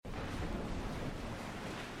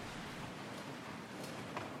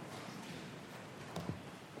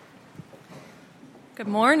Good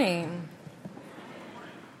morning.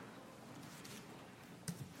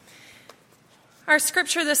 Our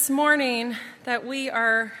scripture this morning that we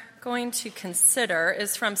are going to consider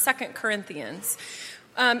is from 2 Corinthians.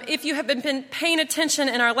 If you have been paying attention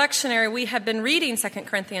in our lectionary, we have been reading 2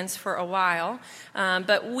 Corinthians for a while,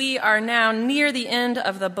 but we are now near the end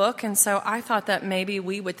of the book, and so I thought that maybe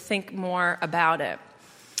we would think more about it.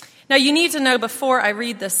 Now, you need to know before I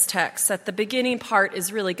read this text that the beginning part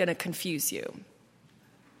is really going to confuse you.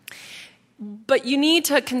 But you need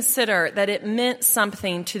to consider that it meant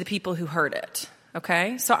something to the people who heard it,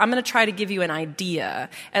 okay? So I'm going to try to give you an idea,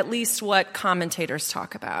 at least what commentators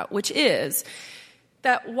talk about, which is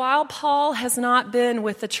that while Paul has not been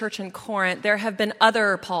with the church in Corinth, there have been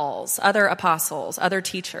other Pauls, other apostles, other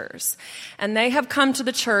teachers. And they have come to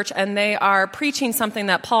the church and they are preaching something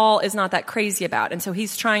that Paul is not that crazy about. And so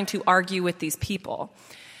he's trying to argue with these people.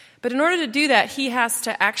 But in order to do that, he has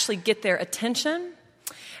to actually get their attention.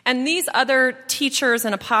 And these other teachers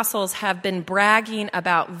and apostles have been bragging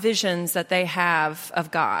about visions that they have of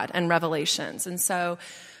God and revelations. And so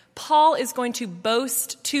Paul is going to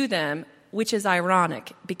boast to them, which is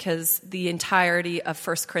ironic because the entirety of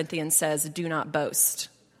 1 Corinthians says, do not boast.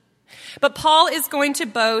 But Paul is going to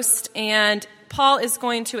boast, and Paul is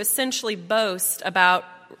going to essentially boast about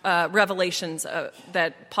revelations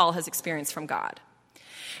that Paul has experienced from God.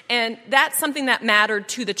 And that's something that mattered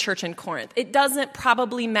to the church in Corinth. It doesn't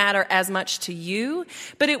probably matter as much to you,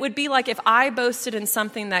 but it would be like if I boasted in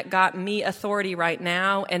something that got me authority right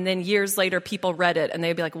now, and then years later people read it, and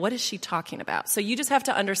they'd be like, what is she talking about? So you just have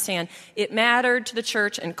to understand it mattered to the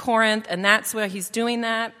church in Corinth, and that's why he's doing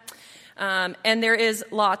that. And there is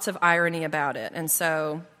lots of irony about it. And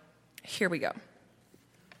so here we go.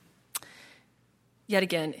 Yet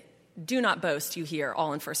again, do not boast, you hear,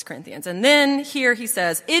 all in 1 Corinthians. And then here he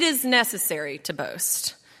says, it is necessary to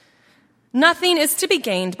boast. Nothing is to be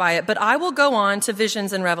gained by it, but I will go on to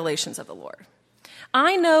visions and revelations of the Lord.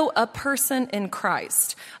 I know a person in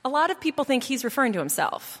Christ. A lot of people think he's referring to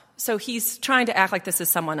himself, so he's trying to act like this is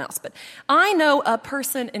someone else. But I know a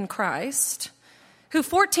person in Christ who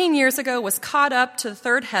 14 years ago was caught up to the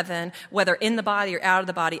third heaven, whether in the body or out of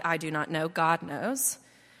the body, I do not know, God knows.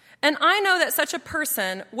 And I know that such a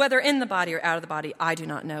person, whether in the body or out of the body, I do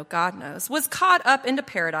not know, God knows, was caught up into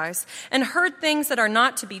paradise and heard things that are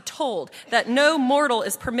not to be told, that no mortal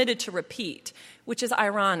is permitted to repeat, which is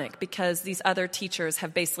ironic because these other teachers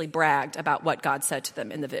have basically bragged about what God said to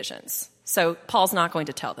them in the visions. So Paul's not going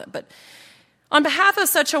to tell them. But on behalf of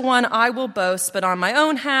such a one, I will boast, but on my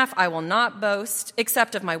own half, I will not boast,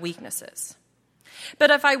 except of my weaknesses.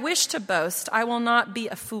 But if I wish to boast, I will not be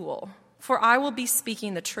a fool, for I will be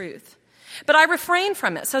speaking the truth. But I refrain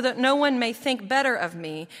from it so that no one may think better of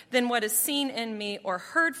me than what is seen in me or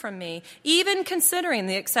heard from me, even considering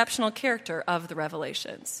the exceptional character of the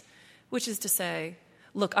revelations. Which is to say,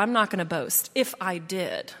 look, I'm not going to boast. If I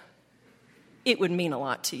did, it would mean a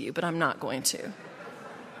lot to you, but I'm not going to.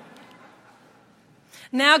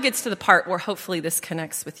 Now gets to the part where hopefully this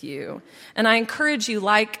connects with you. And I encourage you,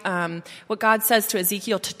 like what God says to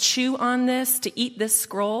Ezekiel, to chew on this, to eat this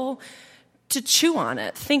scroll, to chew on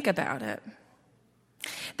it, think about it.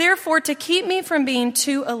 Therefore, to keep me from being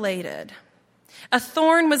too elated, a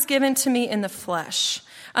thorn was given to me in the flesh,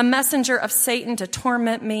 a messenger of Satan to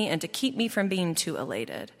torment me and to keep me from being too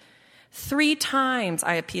elated. 3 times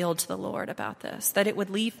I appealed to the Lord about this, that it would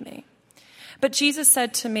leave me. But Jesus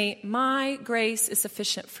said to me, my grace is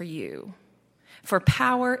sufficient for you, for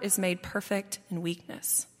power is made perfect in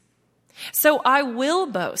weakness. So I will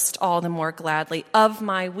boast all the more gladly of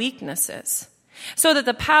my weaknesses, so that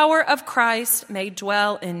the power of Christ may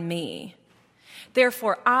dwell in me.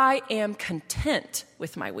 Therefore, I am content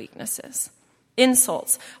with my weaknesses,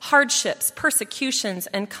 insults, hardships, persecutions,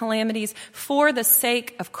 and calamities for the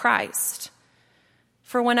sake of Christ.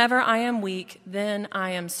 For whenever I am weak, then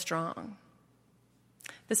I am strong.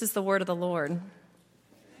 This is the word of the Lord.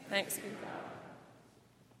 Thanks be to God.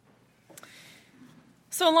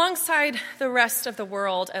 So alongside the rest of the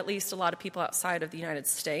world, at least a lot of people outside of the United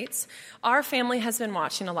States, our family has been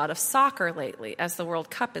watching a lot of soccer lately as the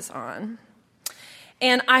World Cup is on.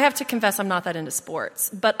 And I have to confess I'm not that into sports,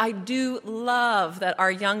 but I do love that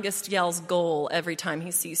our youngest yells goal every time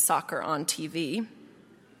he sees soccer on TV.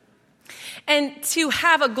 And to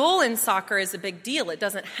have a goal in soccer is a big deal. It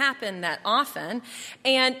doesn't happen that often,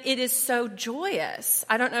 and it is so joyous.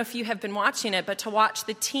 I don't know if you have been watching it, but to watch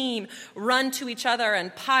the team run to each other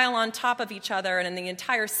and pile on top of each other, and then the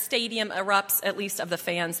entire stadium erupts, at least of the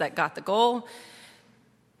fans that got the goal.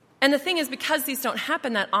 And the thing is, because these don't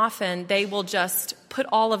happen that often, they will just put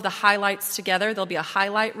all of the highlights together. There'll be a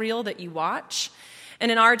highlight reel that you watch.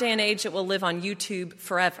 And in our day and age, it will live on YouTube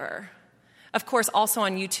forever. Of course, also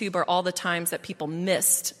on YouTube are all the times that people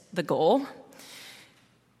missed the goal.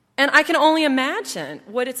 And I can only imagine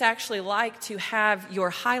what it's actually like to have your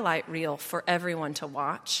highlight reel for everyone to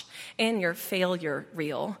watch and your failure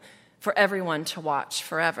reel for everyone to watch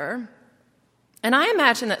forever. And I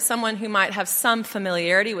imagine that someone who might have some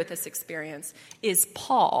familiarity with this experience is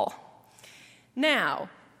Paul. Now,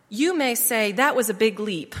 you may say that was a big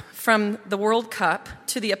leap from the World Cup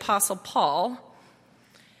to the Apostle Paul.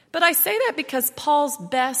 But I say that because Paul's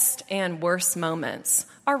best and worst moments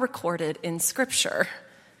are recorded in Scripture.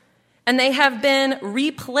 And they have been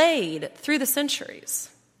replayed through the centuries.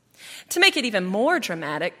 To make it even more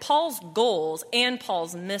dramatic, Paul's goals and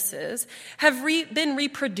Paul's misses have been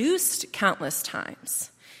reproduced countless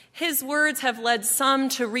times. His words have led some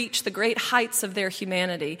to reach the great heights of their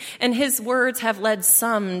humanity, and his words have led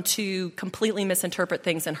some to completely misinterpret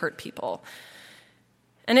things and hurt people.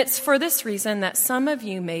 And it's for this reason that some of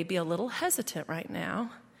you may be a little hesitant right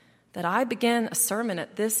now that I begin a sermon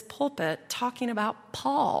at this pulpit talking about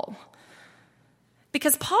Paul.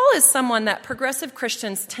 Because Paul is someone that progressive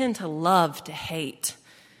Christians tend to love to hate.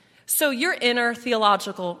 So your inner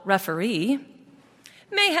theological referee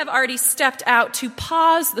may have already stepped out to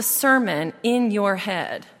pause the sermon in your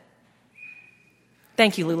head.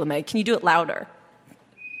 Thank you, Lula Mae. Can you do it louder?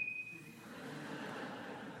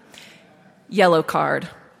 Yellow card.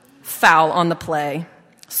 Foul on the play.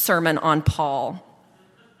 Sermon on Paul.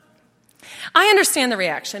 I understand the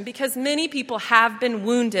reaction because many people have been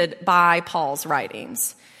wounded by Paul's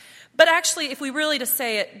writings. But actually, if we really to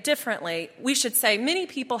say it differently, we should say many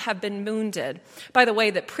people have been wounded by the way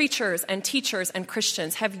that preachers and teachers and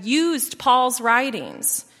Christians have used Paul's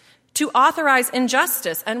writings to authorize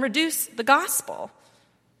injustice and reduce the gospel.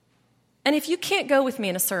 And if you can't go with me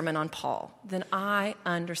in a sermon on Paul, then I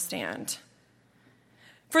understand.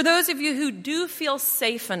 For those of you who do feel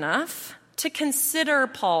safe enough to consider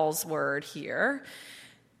Paul's word here,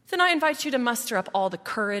 then I invite you to muster up all the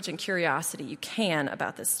courage and curiosity you can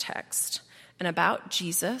about this text and about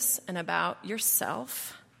Jesus and about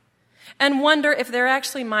yourself, and wonder if there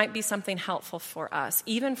actually might be something helpful for us,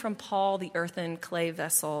 even from Paul, the earthen clay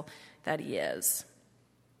vessel that he is.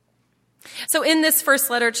 So in this first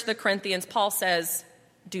letter to the Corinthians, Paul says,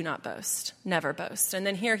 do not boast, never boast. And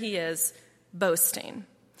then here he is boasting.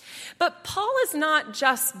 But Paul is not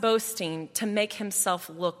just boasting to make himself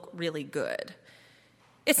look really good.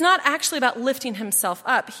 It's not actually about lifting himself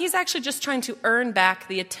up. He's actually just trying to earn back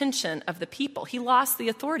the attention of the people. He lost the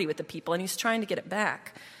authority with the people, and he's trying to get it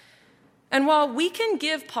back. And while we can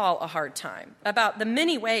give Paul a hard time about the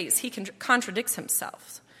many ways he contradicts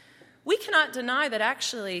himself, we cannot deny that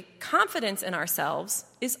actually confidence in ourselves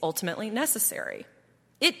is ultimately necessary.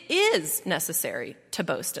 It is necessary to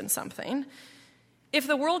boast in something. If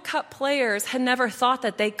the World Cup players had never thought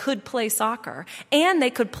that they could play soccer and they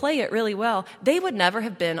could play it really well, they would never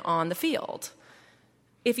have been on the field.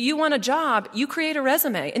 If you want a job, you create a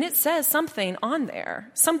resume, and it says something on there,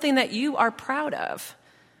 something that you are proud of.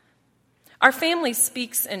 Our family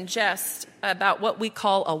speaks in jest about what we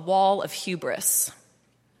call a wall of hubris.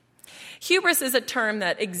 Hubris is a term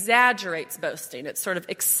that exaggerates boasting. It's sort of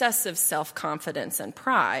excessive self-confidence and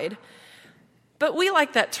pride. But we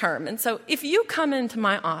like that term. And so if you come into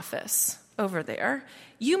my office over there,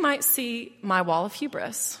 you might see my wall of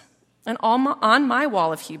hubris. And on my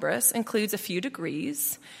wall of hubris includes a few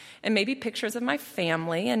degrees and maybe pictures of my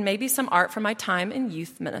family and maybe some art from my time in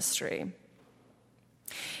youth ministry.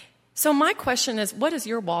 So my question is, what does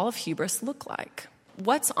your wall of hubris look like?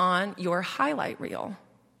 What's on your highlight reel?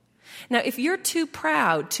 Now, if you're too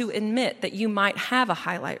proud to admit that you might have a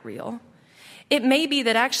highlight reel, it may be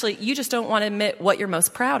that actually you just don't want to admit what you're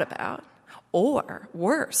most proud about. Or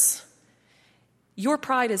worse, your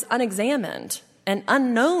pride is unexamined and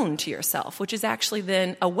unknown to yourself, which is actually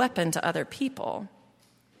then a weapon to other people.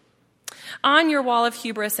 On your wall of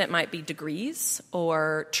hubris, it might be degrees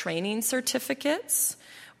or training certificates,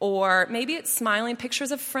 or maybe it's smiling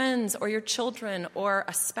pictures of friends or your children or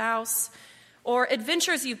a spouse, or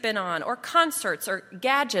adventures you've been on, or concerts, or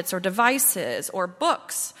gadgets, or devices, or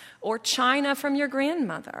books, or china from your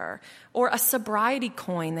grandmother, or a sobriety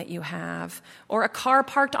coin that you have, or a car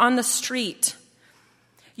parked on the street.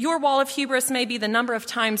 Your wall of hubris may be the number of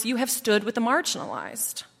times you have stood with the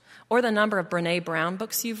marginalized, or the number of Brené Brown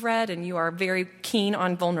books you've read and you are very keen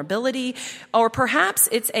on vulnerability, or perhaps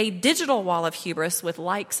it's a digital wall of hubris with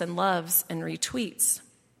likes and loves and retweets.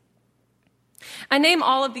 I name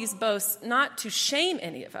all of these boasts not to shame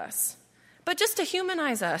any of us, but just to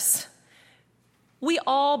humanize us. We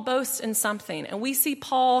all boast in something, and we see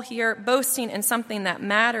Paul here boasting in something that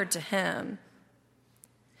mattered to him.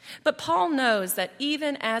 But Paul knows that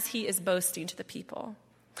even as he is boasting to the people,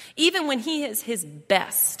 even when he is his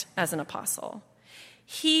best as an apostle,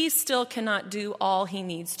 he still cannot do all he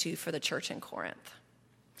needs to for the church in Corinth.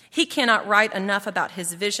 He cannot write enough about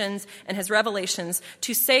his visions and his revelations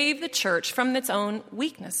to save the church from its own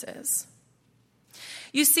weaknesses.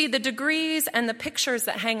 You see, the degrees and the pictures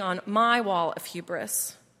that hang on my wall of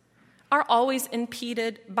hubris are always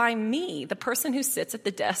impeded by me, the person who sits at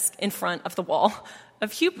the desk in front of the wall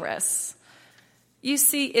of hubris. You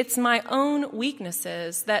see, it's my own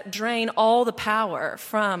weaknesses that drain all the power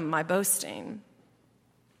from my boasting.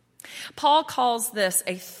 Paul calls this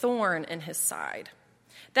a thorn in his side,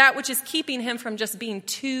 that which is keeping him from just being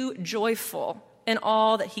too joyful in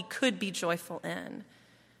all that he could be joyful in.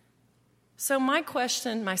 So my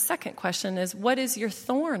second question is, what does your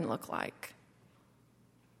thorn look like?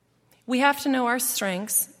 We have to know our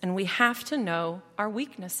strengths and we have to know our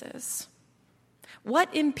weaknesses.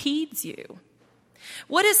 What impedes you?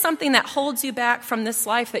 What is something that holds you back from this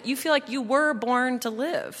life that you feel like you were born to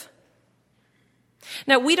live?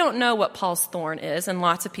 Now, we don't know what Paul's thorn is, and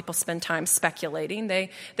lots of people spend time speculating. They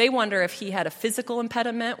wonder if he had a physical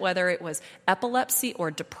impediment, whether it was epilepsy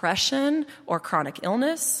or depression or chronic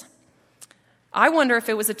illness. I wonder if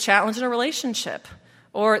it was a challenge in a relationship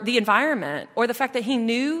or the environment or the fact that he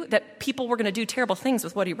knew that people were going to do terrible things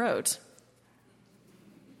with what he wrote.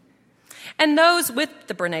 And those with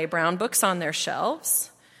the Brené Brown books on their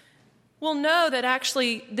shelves will know that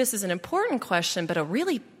actually this is an important question, but a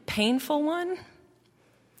really painful one.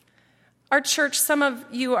 Our church, some of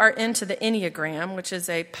you are into the Enneagram, which is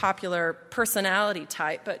a popular personality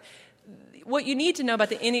type, but what you need to know about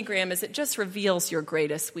the Enneagram is it just reveals your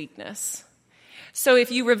greatest weakness. So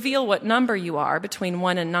if you reveal what number you are between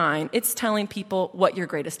 1 and 9, it's telling people what your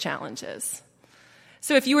greatest challenge is.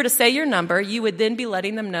 So if you were to say your number, you would then be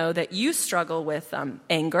letting them know that you struggle with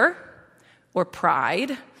anger or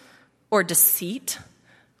pride or deceit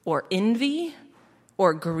or envy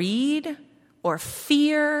or greed or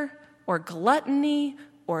fear or gluttony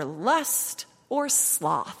or lust or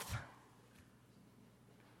sloth.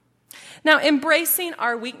 Now, embracing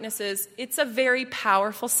our weaknesses, it's a very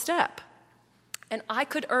powerful step. And I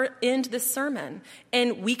could end this sermon,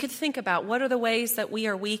 and we could think about what are the ways that we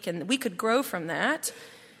are weak, and we could grow from that.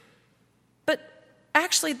 But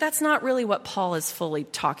actually, that's not really what Paul is fully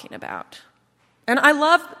talking about. And I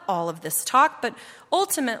love all of this talk, but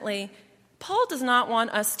ultimately, Paul does not want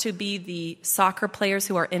us to be the soccer players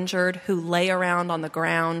who are injured, who lay around on the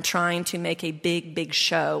ground trying to make a big, big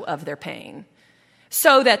show of their pain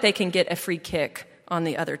so that they can get a free kick on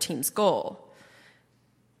the other team's goal.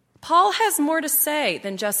 Paul has more to say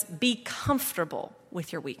than just be comfortable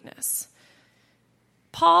with your weakness.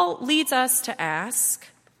 Paul leads us to ask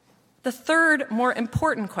the third, more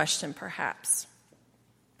important question, perhaps.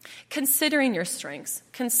 Considering your strengths,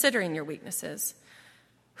 considering your weaknesses,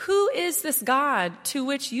 who is this God to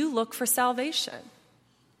which you look for salvation?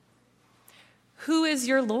 Who is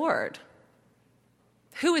your Lord?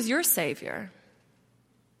 Who is your Savior?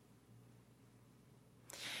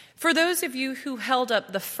 For those of you who held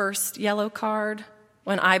up the first yellow card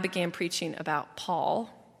when I began preaching about Paul,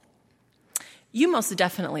 you most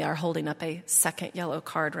definitely are holding up a second yellow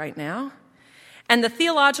card right now. And the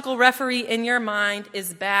theological referee in your mind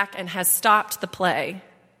is back and has stopped the play.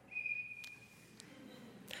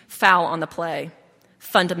 Foul on the play.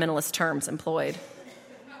 Fundamentalist terms employed.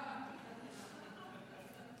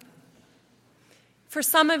 For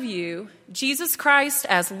some of you, Jesus Christ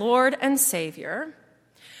as Lord and Savior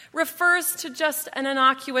refers to just an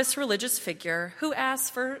innocuous religious figure who asks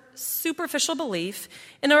for superficial belief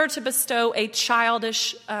in order to bestow a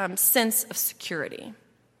childish sense of security.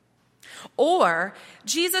 Or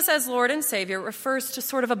Jesus as Lord and Savior refers to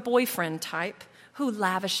sort of a boyfriend type who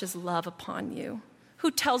lavishes love upon you,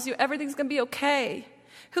 who tells you everything's going to be okay,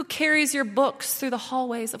 who carries your books through the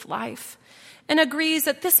hallways of life, and agrees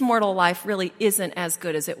that this mortal life really isn't as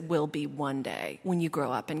good as it will be one day when you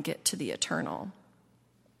grow up and get to the eternal.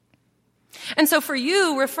 And so for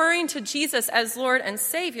you, referring to Jesus as Lord and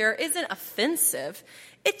Savior isn't offensive.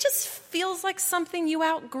 It just feels like something you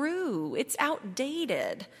outgrew. It's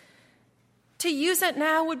outdated. To use it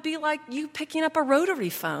now would be like you picking up a rotary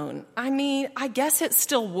phone. I mean, I guess it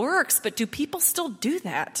still works, but do people still do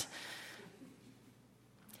that?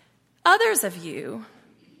 Others of you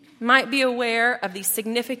might be aware of the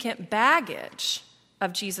significant baggage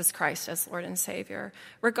of Jesus Christ as Lord and Savior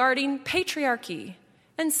regarding patriarchy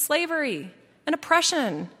and slavery and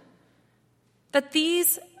oppression,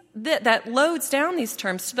 that loads down these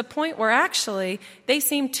terms to the point where actually they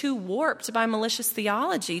seem too warped by malicious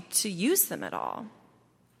theology to use them at all.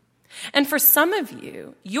 And for some of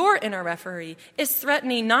you, your inner referee is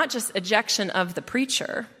threatening not just ejection of the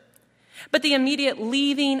preacher, but the immediate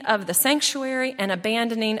leaving of the sanctuary and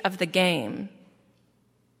abandoning of the game.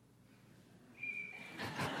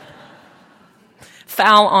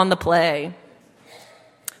 Foul on the play.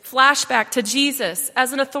 Flashback to Jesus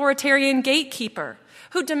as an authoritarian gatekeeper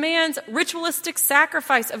who demands ritualistic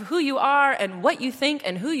sacrifice of who you are and what you think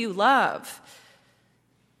and who you love.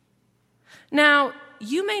 Now,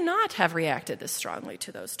 you may not have reacted this strongly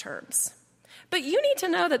to those terms, but you need to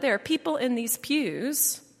know that there are people in these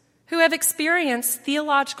pews who have experienced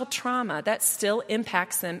theological trauma that still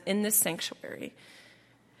impacts them in this sanctuary,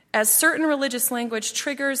 as certain religious language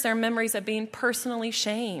triggers their memories of being personally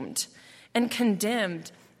shamed and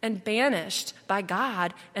condemned and banished by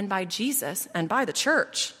God and by Jesus and by the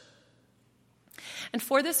church. And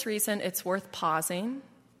for this reason, it's worth pausing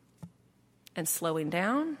and slowing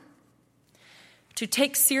down to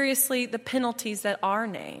take seriously the penalties that are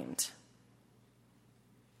named.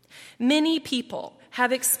 Many people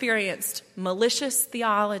have experienced malicious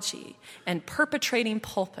theology and perpetrating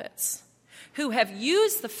pulpits who have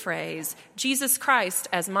used the phrase, Jesus Christ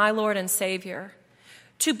as my Lord and Savior,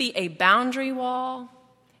 to be a boundary wall,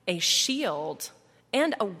 a shield,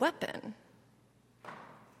 and a weapon.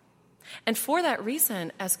 And for that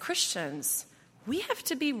reason, as Christians, we have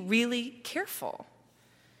to be really careful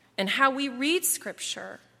in how we read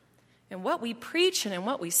Scripture and what we preach and in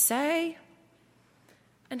what we say.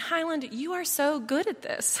 And Highland, you are so good at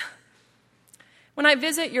this. When I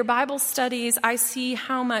visit your Bible studies, I see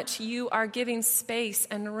how much you are giving space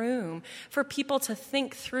and room for people to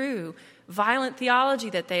think through violent theology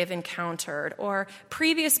that they have encountered or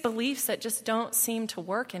previous beliefs that just don't seem to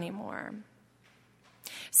work anymore.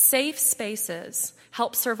 Safe spaces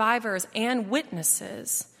help survivors and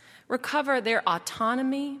witnesses recover their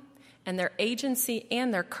autonomy and their agency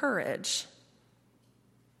and their courage.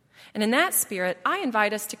 And in that spirit, I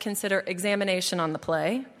invite us to consider examination on the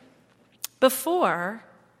play before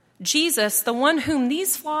Jesus, the one whom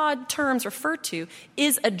these flawed terms refer to,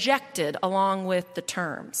 is ejected along with the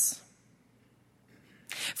terms.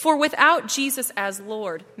 For without Jesus as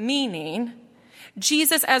Lord, meaning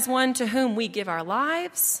Jesus as one to whom we give our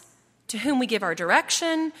lives, to whom we give our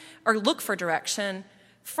direction or look for direction,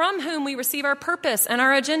 from whom we receive our purpose and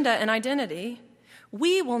our agenda and identity,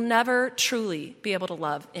 we will never truly be able to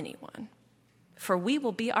love anyone, for we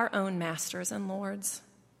will be our own masters and lords.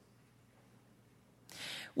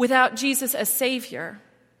 Without Jesus as Savior,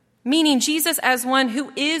 meaning Jesus as one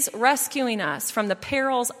who is rescuing us from the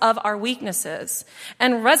perils of our weaknesses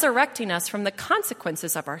and resurrecting us from the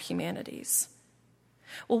consequences of our humanities,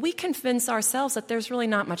 well, we convince ourselves that there's really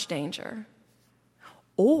not much danger.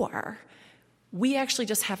 Or we actually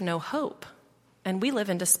just have no hope, and we live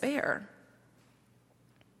in despair.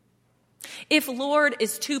 If Lord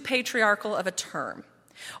is too patriarchal of a term,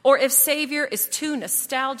 or if Savior is too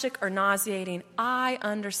nostalgic or nauseating, I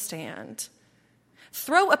understand.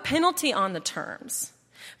 Throw a penalty on the terms,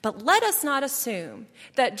 but let us not assume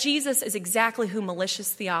that Jesus is exactly who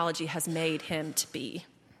malicious theology has made him to be.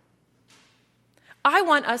 I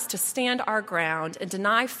want us to stand our ground and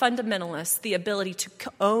deny fundamentalists the ability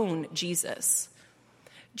to own Jesus.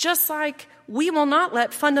 Just like we will not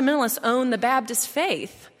let fundamentalists own the Baptist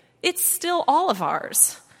faith. It's still all of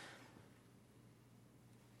ours.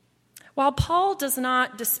 While Paul does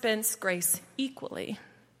not dispense grace equally,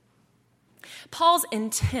 Paul's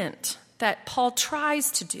intent that Paul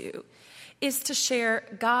tries to do is to share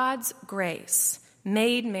God's grace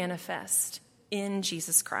made manifest in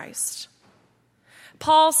Jesus Christ.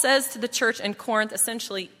 Paul says to the church in Corinth,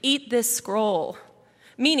 essentially, eat this scroll,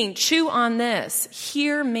 meaning chew on this,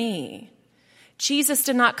 hear me. Jesus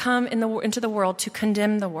did not come into the world to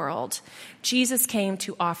condemn the world. Jesus came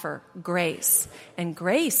to offer grace, and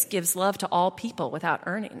grace gives love to all people without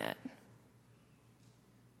earning it.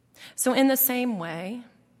 So in the same way,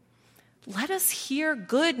 let us hear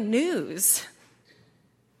good news.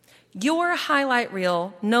 Your highlight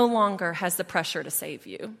reel no longer has the pressure to save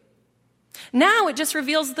you. Now it just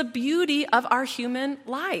reveals the beauty of our human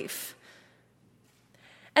life.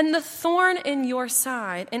 And the thorn in your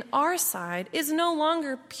side, in our side, is no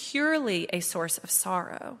longer purely a source of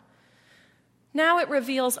sorrow. Now it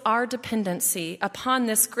reveals our dependency upon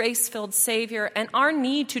this grace-filled Savior and our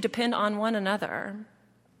need to depend on one another.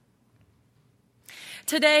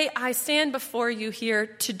 Today, I stand before you here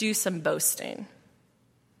to do some boasting.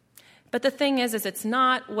 But the thing is it's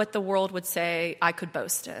not what the world would say I could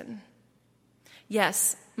boast in.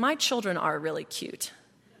 Yes, my children are really cute.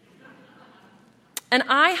 And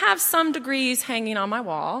I have some degrees hanging on my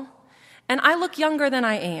wall, and I look younger than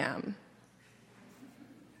I am.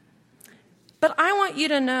 But I want you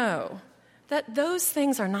to know that those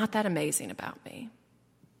things are not that amazing about me.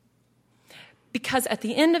 Because at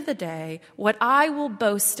the end of the day, what I will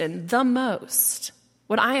boast in the most,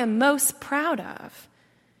 what I am most proud of,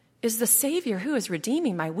 is the Savior who is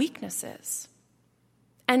redeeming my weaknesses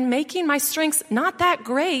and making my strengths not that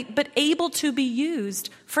great, but able to be used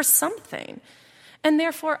for something. And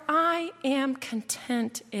therefore, I am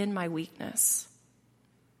content in my weakness.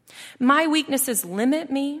 My weaknesses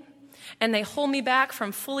limit me, and they hold me back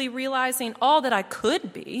from fully realizing all that I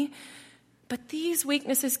could be. But these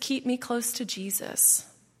weaknesses keep me close to Jesus,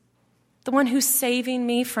 the one who's saving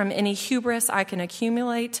me from any hubris I can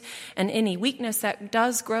accumulate and any weakness that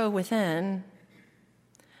does grow within.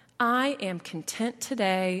 I am content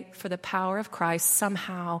today, for the power of Christ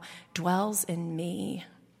somehow dwells in me.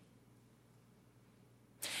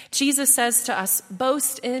 Jesus says to us,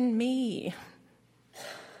 boast in me.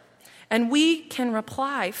 And we can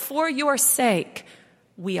reply, for your sake,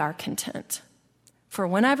 we are content. For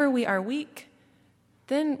whenever we are weak,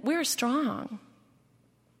 then we're strong.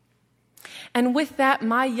 And with that,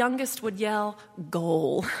 my youngest would yell,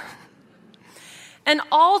 goal. And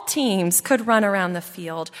all teams could run around the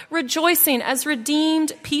field, rejoicing as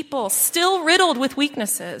redeemed people, still riddled with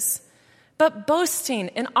weaknesses, but boasting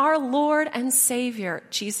in our Lord and Savior,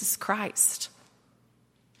 Jesus Christ.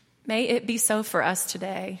 May it be so for us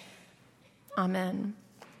today. Amen.